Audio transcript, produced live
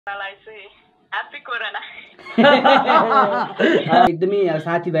एकदमै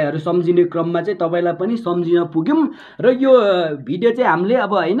साथीभाइहरू सम्झिने क्रममा चाहिँ तपाईलाई पनि सम्झिन पुग्यौं र यो भिडियो चाहिँ हामीले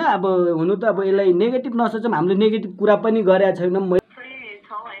अब हैन अब हुनु त अब यसलाई नेगेटिभ नसोचौं हामीले नेगेटिभ कुरा पनि गरेका छैनौं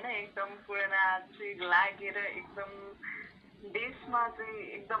एकदम पुराना चाहिँ लागेर एकदम देशमा चाहिँ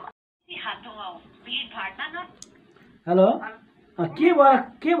एकदम हेलो के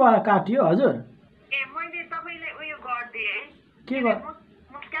भएर काट्यो हजुर ए मैले तपाईलाई उयो गर्दिए के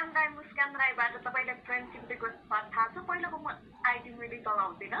मुस्कान राईबाट तपाईलाई फ्रेन्डशिप रिक्वेस्ट थाहा छ पहिलाको म आइडी मैले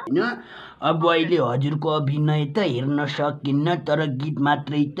चलाउँदिन हैन अब अहिले हजुरको अभिनय त हेर्न सकिन्न तर गीत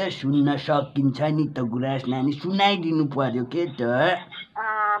मात्रै त सुन्न सकिन्छ नि त गुराँस नानी सुनाइदिनु पर्यो के त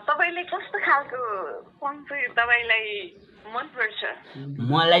तपाईले कस्तो खालको सङ चाहिँ तपाईलाई मन पर्छ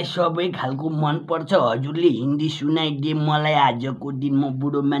मलाई सबै खालको मन पर्छ हजुरले हिन्दी सुनाइदिए मलाई आजको दिन म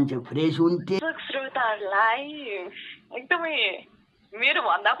बुढो मान्छे फ्रेस हुन्थे श्रोताहरुलाई एकदमै मेरो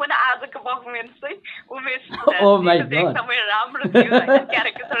भन्दा पनि आजको पर्फर्मेन्स चाहिँ उमेश एकदमै राम्रो थियो हैन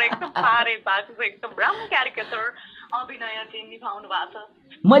क्यारेक्टर एकदम पारे भएको छ एकदम राम्रो क्यारेक्टर अभिनय चाहिँ निभाउनु भएको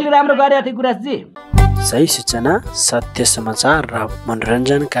छ मैले राम्रो गरेको थिएँ गुराँसजी सही सूचना सत्य समाचार र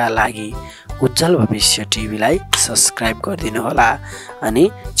मनोरञ्जनका लागि उज्जवल भविष्य टिभीलाई सब्स्क्राइब गरिदिनु होला अनि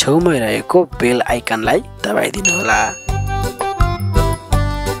छेउमै रहेको बेल आइकनलाई दबाइदिनु होला।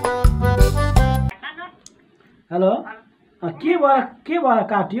 हेलो के भएर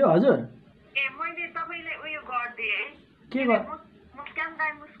काट्यो हजुर ए मैले तपाईलाई उयो गर्दिए के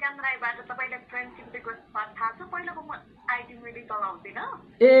मुस्कान राईबाट तपाईलाई फ्रेन्डशिप रिक्वेस्ट थाहा छ पहिलाको म आइडी मैले चलाउँदिन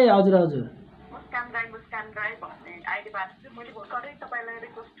ए हजुर हजुर मुस्कान राई भन्ने आइडीबाट चाहिँ मैले भर्खरै तपाईलाई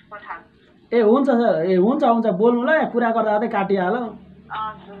रिक्वेस्ट पठाएको ए हुन्छ सर ए हुन्छ बोल्नुलाई कुरा गर्दा गर्दै काटिहाल्यो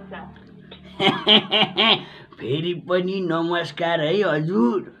हुन्छ फेरि पनि नमस्कार है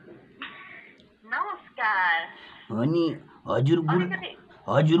हजुर नमस्कार अनि हजुर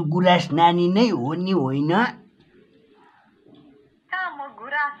गुराँस नानी नै हो नि होइन म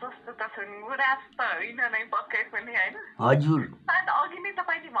गुराँस जस्तो त छु गुराँस त होइन नै पक्कै पनि हैन हजुर सायद अघि नै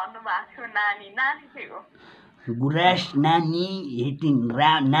तपाईले भन्नु भएको थियो नानी चाहिँ हो गुराँस नानी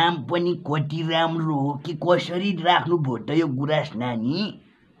नाम पनि कति राम्रो हो कि कसरी राख्नु भयो त यो गुराँस नानी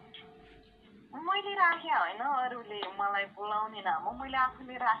मैले राखे होइन अरूले मलाई बोलाउने नाम हो मैले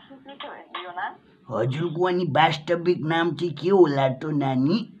आफूले राखेको छु यो नाम हजुरको अनि वास्तविक नाम चाहिँ के होला त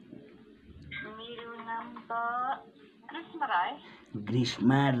नानी मेरो नाम त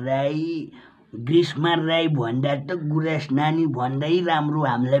ग्रीष्मा राई भन्दा त गुराँस नानी भन्दै राम्रो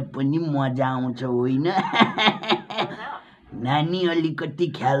हामीलाई पनि मजा आउँछ होइन नानी अलिकति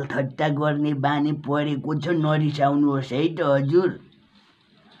ख्याल ठट्टा गर्ने बानी परेको छ नरिसाउनुहोस् है त हजुर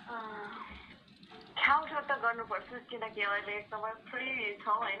ख्याल ठट्टा गर्नुपर्छ किनकि अहिले एकदमै फ्री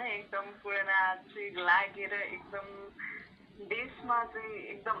छौँ होइन एकदम पुराना चाहिँ लागेर एकदम देशमा चाहिँ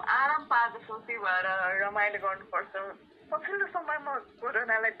एकदम आराम पाएको छौँ त्यही भएर रमाइलो गर्नुपर्छ पछिल्लो समयमा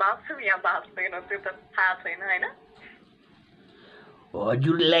कोरोनालाई बाँच्छु या बाँच्दैन त्यो त थाहा छैन होइन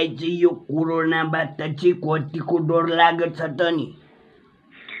हजुरलाई चाहिँ यो कोरोनाबाट चाहिँ कतिको डर लागेको छ त नि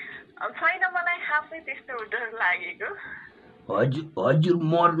छैन मलाई खासै त्यस्तो डर लागेको हजुर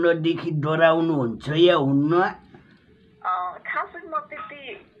मर्नदेखि डराउनुहुन्छ या हुन्न खासै म त्यति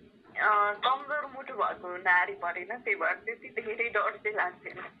कमजोर मुटु भएको नारी परेन त्यही भएर त्यति धेरै डर चाहिँ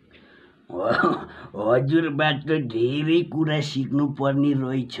लाग्दैन हजुरबाट धेरै कुरा सिक्नु पर्ने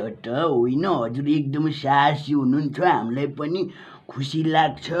रहेछ त होइन हजुर एकदम साहसी हुनुहुन्छ हामीलाई पनि खुसी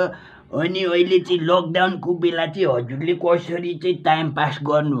लाग्छ अनि अहिले चाहिँ लकडाउनको बेला चाहिँ हजुरले कसरी चाहिँ टाइम पास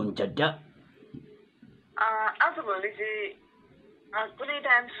गर्नुहुन्छ त आजभोलि चाहिँ कुनै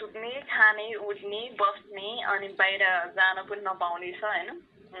टाइम सुत्ने खाने उठ्ने बस्ने अनि बाहिर जान पनि नपाउने छ होइन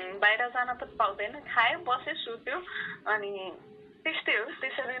बाहिर जान पनि पाउँदैन खायो बस्यो सुत्यो अनि त्यस्तै हो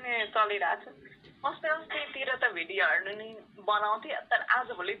त्यसरी नै चलिरहेको छ अस्तितिर त भिडियोहरू नि बनाउँथे तर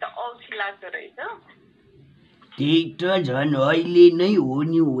आजभोलि त अल्छी लाग्दो रहेछ त्यही त झन् अहिले नै हो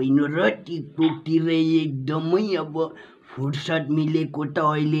नि होइन र टिकटकतिर एकदमै अब फुर्सद मिलेको त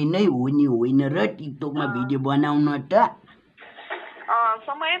अहिले नै हो नि होइन र टिकटकमा भिडियो बनाउन त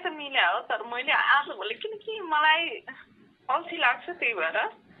समय त मिल्यो हो तर मैले आजभोलि किनकि मलाई अल्छी लाग्छ त्यही भएर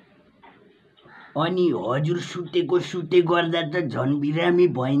अनि हजुर सुते गर्दा त झन् बिरामी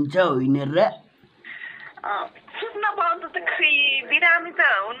भइन्छ होइन र सुत्न पाउँदा त खै बिरामी त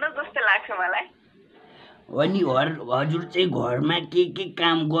हुन्न जस्तो लाग्छ मलाई अनि हजुर चाहिँ घरमा के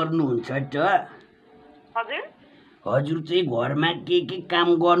काम गर्नुहुन्छ त हजुर चाहिँ घरमा के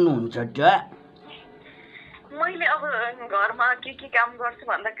काम गर्नुहुन्छ त मैले अब घरमा के काम गर्छु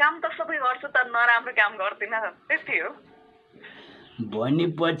भन्दा काम त सबै गर्छु तर नराम्रो काम गर्दिन त्यति हो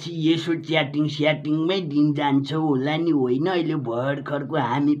भनेपछि यसो स्याटिङमै दिन जान्छौ होला नि होइन? अहिले भर्खरको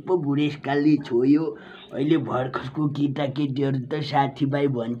हामी पो बुढेसकालले छोयो, अहिले भर्खरको केटाकेटीहरू त साथीभाइ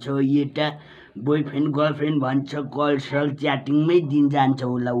भन्छ, यता बोयफ्रेन्ड गर्लफ्रेन्ड भन्छ, कलसल च्याटिङमै दिन जान्छ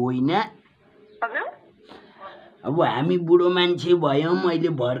होला होइन? हजुर अब हामी बुढो मान्छे भयौँ, अहिले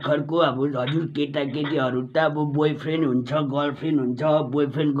भर्खरको अब हजुर केटाकेटीहरू त अब बोयफ्रेन्ड हुन्छ गर्लफ्रेन्ड हुन्छ,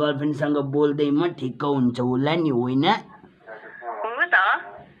 बोयफ्रेन्ड गर्लफ्रेन्डसँग बोल्दैमा ठिक्क हुन्छ होला नि होइन? हो त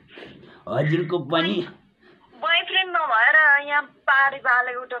हजुरको पनि बोयफ्रेन्ड नभएर यहाँ पारी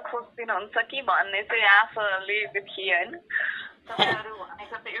बाले एउटा खोजिदिनुहुन्छ कि भन्ने चाहिँ आशा लिएको थिएँ होइन। तपाईँहरू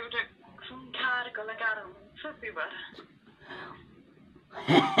भनेको त एउटा सुनखार कलाकार हुनुहुन्छ, त्यही भएर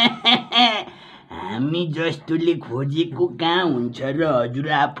हामी जस्तोले खोजेको कहाँ हुन्छ र? हजुर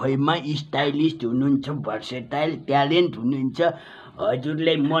आफैमा स्टाइलिस्ट हुनुहुन्छ, भर्सेटाइल ट्यालेन्ट हुनुहुन्छ,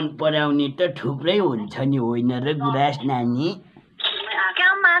 हजुरलाई मन पराउने त थुप्रै हुन्छ नि होइन र गुराँस नानी?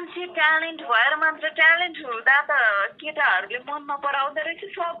 कहाँ मान्छे ट्यालेन्ट भएर मात्र ट्यालेन्ट हुँदा त केटाहरूले मन नपराउँदो रहेछ।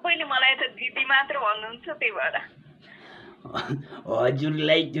 सबैले मलाई त दिदी मात्र भन्नुहुन्छ, त्यही भएर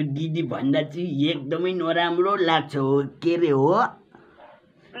हजुरलाई त्यो दिदी भन्दा चाहिँ एकदमै नराम्रो लाग्छ हो के रे हो?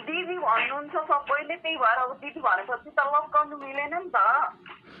 दिदी भन्नुहुन्छ सबैले, त्यही भएर अब दिदी भनेपछि त लभ गर्नु मिलेन नि त।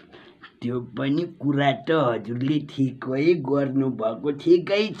 त्यो पनि कुरा त हजुरले ठिकै गर्नुभएको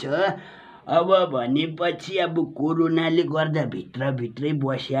ठिकै छ। अब भनेपछि अब कोरोनाले गर्दा भित्रभित्रै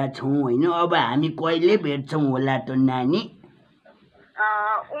बस्या छौँ होइन? अब हामी कहिले भेट्छौँ होला त नानी?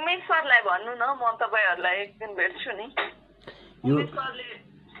 उमेश सरलाई भन्नु न, म तपाईँहरूलाई एक दिन भेट्छु नि। उमेश सरले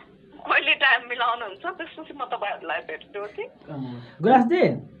कहिले टाइम मिलाउनुहुन्छ त्यसपछि म तपाईँहरूलाई भेट्छु कि। गुराँसजी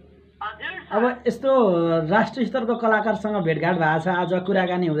हजुर अब यस्तो राष्ट्रिय स्तरको कलाकारसँग भेटघाट भएको छ, आज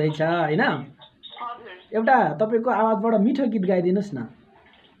कुराकानी हुँदैछ होइन? हजुर एउटा तपाईँको आवाजबाट मिठो गीत गाइदिनुहोस् न।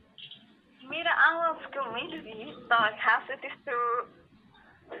 मेरो आवाजको मिठो गीत त खासै त्यस्तो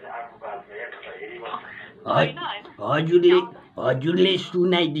हजुरले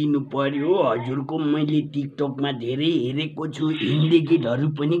सुनाइदिनु पर्यो। हजुरको मैले टिकटकमा धेरै हेरेको छु, हिन्दी गीतहरू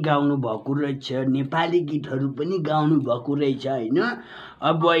पनि गाउनु भएको रहेछ, नेपाली गीतहरू पनि गाउनु भएको रहेछ होइन?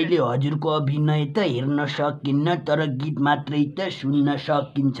 अब अहिले हजुरको अभिनय त हेर्न सकिन्न, तर गीत मात्रै त सुन्न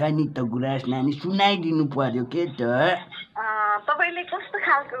सकिन्छ नि त गुराँस नानी, सुनाइदिनु पर्यो के त? तपाईँले कस्तो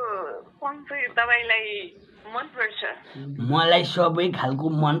खालको सङ चाहिँ तपाईँलाई मनपर्छ? मलाई सबै खालको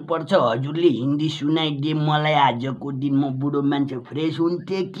मनपर्छ। हजुरले हिन्दी सुनाइदिए मलाई आजको दिन म बुढो मान्छे फ्रेस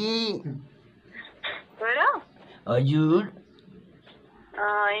हुन्थेँ कि। हजुर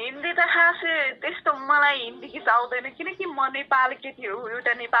हिन्दी त खासै त्यस्तो मलाई हिन्दी गीत आउँदैन, किनकि म नेपाली केटी हो,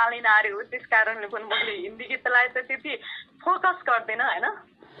 एउटा नेपाली नारी हो, त्यस कारणले पनि मैले हिन्दी गीतलाई त त्यति फोकस गर्दिनँ होइन।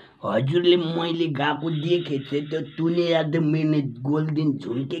 हजुरले मैले गाएको देखेँ थिएँ त्यो तुने याद मैंने गोल्डन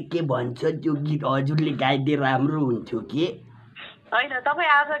झुम्के के भन्छ त्यो गीत हजुरले गाइदिए राम्रो हुन्थ्यो कि। होइन तपाईँ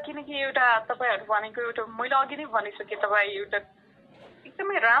आज किनकि एउटा तपाईँहरू भनेको एउटा मैले अघि नै भनिसकेँ, तपाईँ एउटा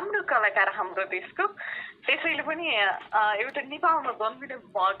एकदमै राम्रो कलाकार हाम्रो देशको, त्यसैले पनि एउटा नेपालमा जन्मिनु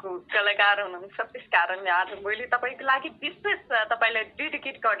भएको कलाकार हुनुहुन्छ, त्यस कारणले आज मैले तपाईँको लागि विशेष तपाईँलाई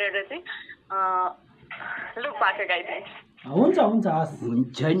डेडिकेट गरेर चाहिँ लुक पाएको गाइदिन्छु। हुन्छ हुन्छ हस्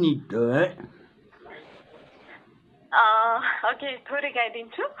हुन्छ नि त। ओके थोरै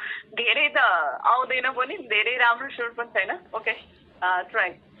गाइदिन्छु, धेरै त आउँदैन पनि, धेरै राम्रो सुर पनि छैन। ओके ट्राई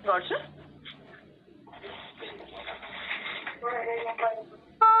गर्छु।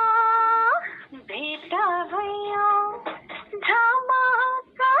 भेटा भयो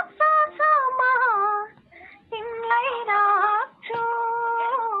तिमीलाई राख्छु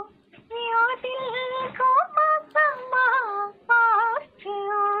यो दिलको माछामा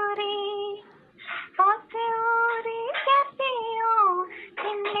पस्योरी क्यातियो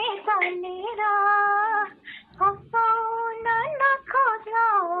तिमीले जानेर हँसाउन नखोज्न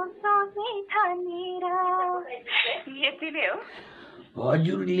सोझै ठानेर। यति नै हो।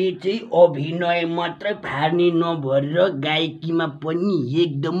 हजुरले चाहिँ अभिनय मात्र फार्ने नभएर गायकीमा पनि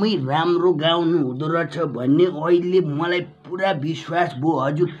एकदमै राम्रो गाउनु हुँदो रहेछ भन्ने अहिले मलाई पुरा विश्वास भयो।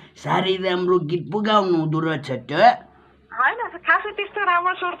 हजुर साह्रै राम्रो गीत पो गाउनु हुँदो रहेछ त। होइन खासै त्यस्तो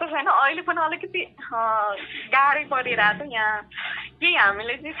राम्रो स्वर त छैन, अहिले पनि अलिकति गाह्रै परिरहेको छ। यहाँ केही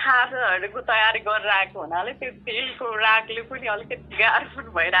हामीले चाहिँ खाजाहरूको तयारी गरेर आएको हुनाले त्यो तेलको रागले पनि अलिकति गाह्रो पनि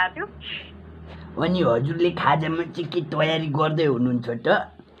भइरहेको थियो। अनि हजुरले खाजामा चाहिँ के तयारी गर्दै हुनुहुन्छ त?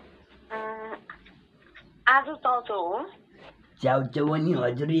 आज चाउचाउ हो। चाउचाउ अनि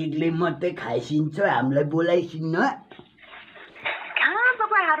हजुर एक्लै मात्रै खाइसिन्छ, हामीलाई बोलाइसिन्न? कहाँ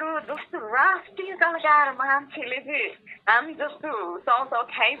तपाईँहरू जस्तो राष्ट्रिय कलाकार मान्छेले चाहिँ हामी जस्तो चाउचाउ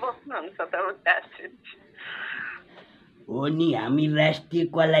खाइबस्नुहुन्छ त। हो नि हामी राष्ट्रिय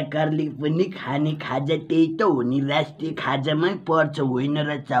कलाकारले पनि खाने खाजा त्यही त हो नि राष्ट्रिय खाजामै पर्छ होइन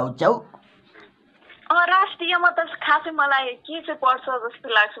र चाउचाउ राष्ट्रियमा त खासै मलाई के चाहिँ पर्छ जस्तो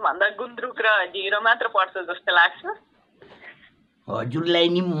लाग्छ भन्दा गुन्द्रुक र ढिँडो मात्र पर्छ जस्तो लाग्छ हजुरलाई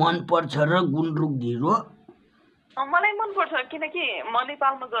नि मन पर्छ र गुन्द्रुक ढिँडो मलाई मन पर्छ किनकि म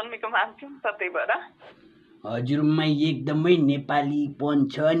नेपालमा जन्मेको मान्छे नि त त्यही भएर हजुरमा एकदमै नेपालीपन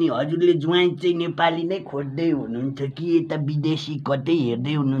छ अनि हजुरले ज्वाइँ चाहिँ नेपाली नै खोज्दै हुनुहुन्छ कि यता विदेशी कतै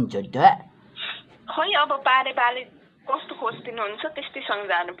हेर्दै हुनुहुन्छ त खै अब पारे कस्तो खोजिदिनुहुन्छ त्यस्तैसँग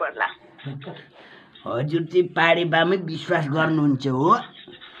जानु पर्ला हजुर चाहिँ पारेबामै विश्वास गर्नुहुन्छ हो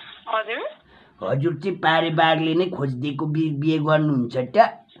हजुर हजुर चाहिँ पारेबागले नै खोजिदिएको बिहे गर्नुहुन्छ त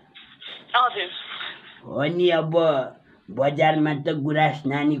हजुर अनि अब बजारमा त गुराँस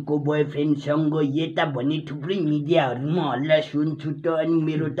नानीको बोयफ्रेन्डसँग यता भन्ने थुप्रै मिडियाहरूमा हल्ला सुन्छु त अनि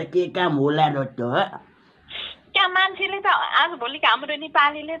मेरो त के काम होला र त त्यहाँ मान्छेले त आजभोलिको हाम्रो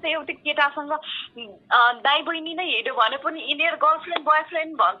नेपालीले त एउटा केटासँग दाइ बहिनी नै हेऱ्यो भने पनि यिनीहरू गर्लफ्रेन्ड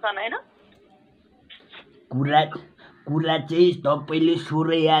बोयफ्रेन्ड भन्छन् होइन कुरा चाहिँ तपाईँले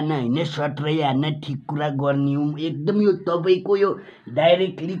 16 आना होइन 17 आना ठिक कुरा गर्ने हो एकदम यो तपाईँको यो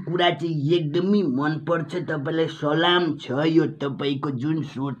डाइरेक्टली कुरा चाहिँ एकदमै मनपर्छ तपाईँलाई सलाम छ यो तपाईँको जुन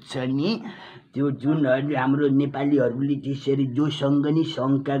सोच छ नि त्यो जुन हाम्रो नेपालीहरूले त्यसरी जोसँग नि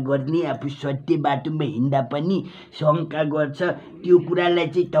शङ्का गर्ने आफू सत्य बाटोमा हिँड्दा पनि शङ्का गर्छ त्यो कुरालाई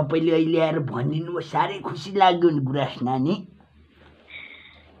चाहिँ तपाईँले अहिले आएर भनिदिनु साह्रै खुसी लाग्यो नि गुराँस नानी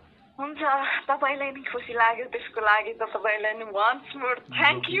हुन्छ तपाईलाई नि खुसी लाग्यो त्यसको लागि त तपाईलाई नि वन्स मोर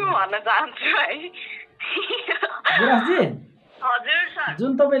थ्याङ्क यू भन्न चाहन्छु है गुराँसजी हजुर सर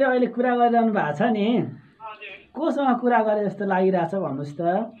जुन तपाईँले अहिले कुरा गरिरहनु भएको छ नि हजुर कोसँग कुरा गरे जस्तो लागिरहेछ भन्नुहोस् त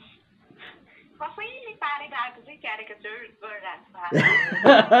कसैले पारेर आएको चाहिँ क्यारिकेचर गरिरहेको छ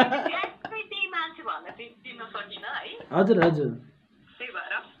त्यही मान्छे भन्न चाहिँ चिन्न सकिनँ है हजुर हजुर त्यही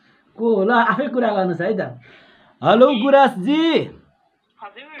भएर को होला आफै कुरा गर्नुहोस् है त हेलो गुराँसजी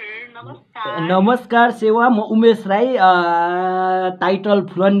नमस्कार सेवा म उमेश राई टाइटल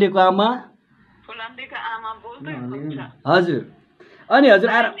फुलन्डेको आमा हजुर अनि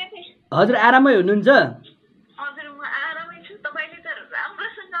हजुर आरामै हुनुहुन्छ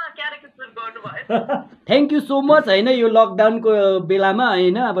थ्याङ्क यू सो मच होइन यो लकडाउनको बेलामा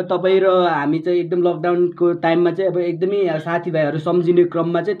होइन अब तपाईँ र हामी चाहिँ एकदम लकडाउनको टाइममा चाहिँ अब एकदमै साथीभाइहरू सम्झिने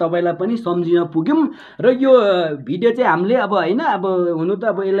क्रममा चाहिँ तपाईँलाई पनि सम्झिन पुग्यौँ र यो भिडियो चाहिँ हामीले अब होइन अब हुनु त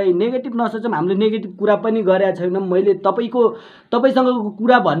अब यसलाई नेगेटिभ नसोचौँ हामीले नेगेटिभ कुरा पनि गरेका छैनौँ मैले तपाईँसँगको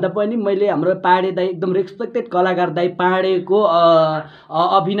कुरा भन्दा पनि मैले हाम्रो पाडे दाई एकदम रेस्पेक्टेड कलाकार दाई पाडेको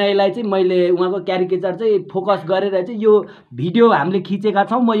अभिनयलाई चाहिँ मैले उहाँको क्यारिकेचर चाहिँ फोकस गरेर चाहिँ यो भिडियो हामीले खिचेका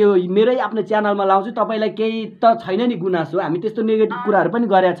छौँ म यो मेरै आफ्नो च्यानलमा लाउँछु तपाईँलाई केही त छैन नि गुनासो हामी त्यस्तो नेगेटिभ कुराहरू पनि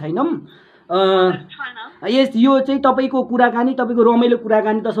गरेका छैनौँ यस यो चाहिँ तपाईँको कुराकानी तपाईँको रमाइलो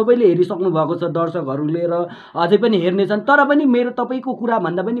कुराकानी त सबैले हेरिसक्नु भएको छ दर्शकहरूले र अझै पनि हेर्नेछन् तर पनि मेरो तपाईँको कुरा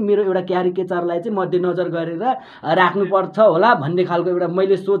भन्दा पनि मेरो एउटा क्यारिकेचरलाई चाहिँ मध्यनजर गरेर राख्नुपर्छ होला भन्ने खालको एउटा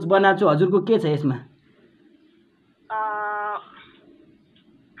मैले सोच बनाएको छु हजुरको के छ यसमा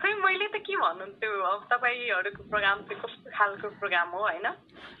मैले त के भन्नु त्यो अब तपाईँहरूको प्रोग्राम चाहिँ कस्तो खालको प्रोग्राम हो होइन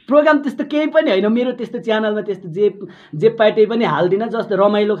प्रोग्राम त्यस्तो केही पनि होइन मेरो त्यस्तो च्यानलमा त्यस्तो जे पाइटे पनि हाल्दिनँ जस्तो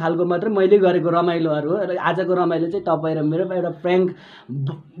रमाइलो खालको मात्रै मैले गरेको रमाइलोहरू हो र आजको रमाइलो चाहिँ तपाईँ र मेरो एउटा फ्र्याङ्क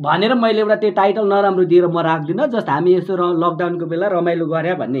भनेर मैले एउटा त्यो टाइटल नराम्रो दिएर म राख्दिनँ जस्ट हामी यसो लकडाउनको बेला रमाइलो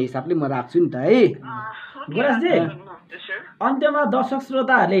गरे भन्ने हिसाबले म राख्छु नि त है गुराँसजी अन्त्यमा दर्शक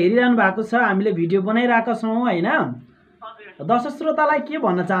श्रोताहरूले हेरिरहनु भएको छ हामीले भिडियो बनाइरहेका छौँ होइन दर्शक श्रोतालाई के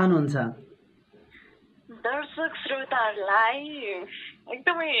भन्न चाहनुहुन्छ दर्शक श्रोताहरूलाई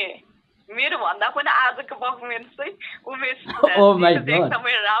एकदमै मेरो भन्दा पनि आजको पर्फर्मेन्स चाहिँ उमेश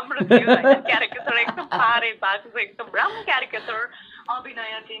एकदमै राम्रो थियो होइन क्यारेक्टर एकदम पारे भएको छ एकदम राम्रो क्यारेक्टर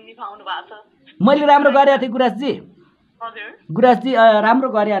अभिनय चाहिँ निभाउनु भएको छ मैले राम्रो गरेको थिएँ गुराँसजी हजुर गुराँसजी राम्रो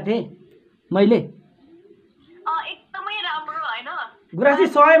गरेको थिएँ मैले एकदमै राम्रो होइन गुराँसजी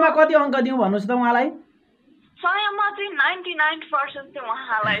 100 मा कति अङ्क दिउँ भन्नुहोस् त उहाँलाई 100 मा चाहिँ 99% चाहिँ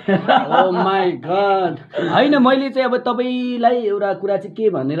उहाँलाई ओ माई गड होइन मैले चाहिँ अब तपाईँलाई एउटा कुरा चाहिँ के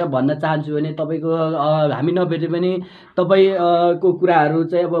भनेर भन्न चाहन्छु भने तपाईँको हामी नभेटे पनि तपाईँको कुराहरू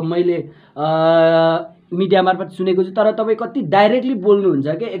चाहिँ अब मैले मिडिया मार्फत सुनेको छु तर तपाईँ कति डाइरेक्टली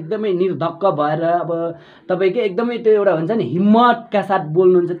बोल्नुहुन्छ क्या एकदमै निर्धक्क भएर अब तपाईँको एकदमै त्यो एउटा हुन्छ नि हिम्मतका साथ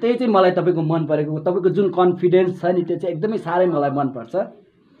बोल्नुहुन्छ त्यही चाहिँ मलाई तपाईँको मन परेको तपाईँको जुन कन्फिडेन्स छ नि त्यो चाहिँ एकदमै साह्रै मलाई मनपर्छ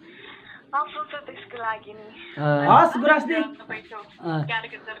सोच त्यसको लागि नि हस् गुराँसदी तपाईँको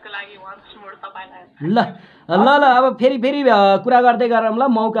क्यारिकेचरको लागि वन्स मोर तपाईँलाई ल ल ल अब फेरि कुरा गर्दै गरौँ ल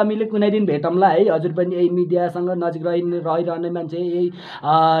मौका मिले कुनै दिन भेटौँला है हजुर पनि यही मिडियासँग नजिक रहिरहने मान्छे यही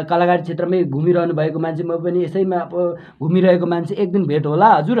कलाकार क्षेत्रमै घुमिरहनु भएको मान्छे म पनि यसैमा अब घुमिरहेको मान्छे एक दिन भेट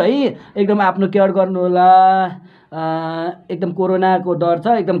होला हजुर है एकदम आफ्नो केयर गर्नु होला एकदम कोरोनाको डर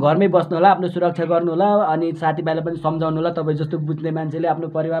छ एकदम घरमै बस्नु होला आफ्नो सुरक्षा गर्नु होला अनि साथीभाइलाई पनि सम्झाउनु होला तपाईँ जस्तो बुझ्ने मान्छेले आफ्नो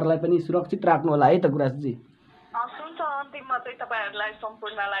परिवारलाई पनि सुरक्षित राख्नु होला है त गुराँसजी सुन्छ अन्तिममा चाहिँ तपाईँहरूलाई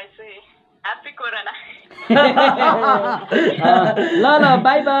सम्पूर्णलाई चाहिँ ह्याप्पी कोरोना ल ल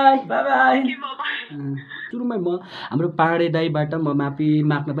बाई बाई बाई बाई सुरुमै म हाम्रो पाहाडे दाईबाट म माफी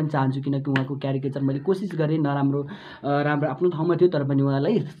माग्न पनि चाहन्छु किनकि उहाँको क्यारिकेचर मैले कोसिस गरेँ नराम्रो राम्रो आफ्नो ठाउँमा थियो तर पनि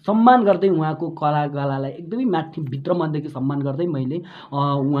उहाँलाई सम्मान गर्दै उहाँको कलालाई एकदमै माथि भित्र मनदेखि सम्मान गर्दै मैले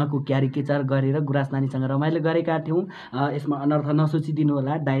उहाँको क्यारिकेचर गरेर गुराँस नानीसँग रमाइलो गरेका थियौँ यसमा अनर्थ नसोचिदिनु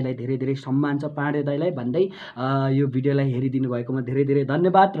होला दाईलाई धेरै धेरै सम्मान छ पाहाडे दाईलाई भन्दै यो भिडियोलाई हेरिदिनु भएकोमा धेरै धेरै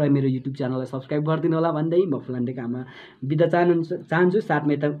धन्यवाद र मेरो युट्युब च्यानललाई सब्सक्राइब गरिदिनु होला भन्दै म फुलान्डेको आमा बिदा चाहन्छु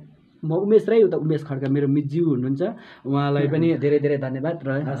साथमा यता म उमेश र उता उमेश खड्का मेरो मिज्यू हुनुहुन्छ उहाँलाई पनि धेरै धेरै धन्यवाद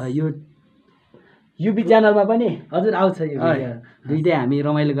र यो युबी च्यानलमा पनि हजुर आउँछ यो दुइटै हामी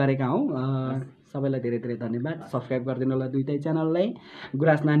रमाइलो गरेका हौँ सबैलाई धेरै धेरै धन्यवाद सब्सक्राइब गरिदिनु होला दुइटै च्यानललाई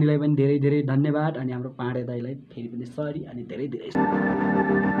गुराँस नानीलाई पनि धेरै धेरै धन्यवाद अनि हाम्रो पाहाडे दाईलाई फेरि पनि सरी अनि धेरै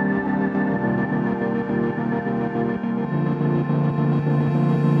धेरै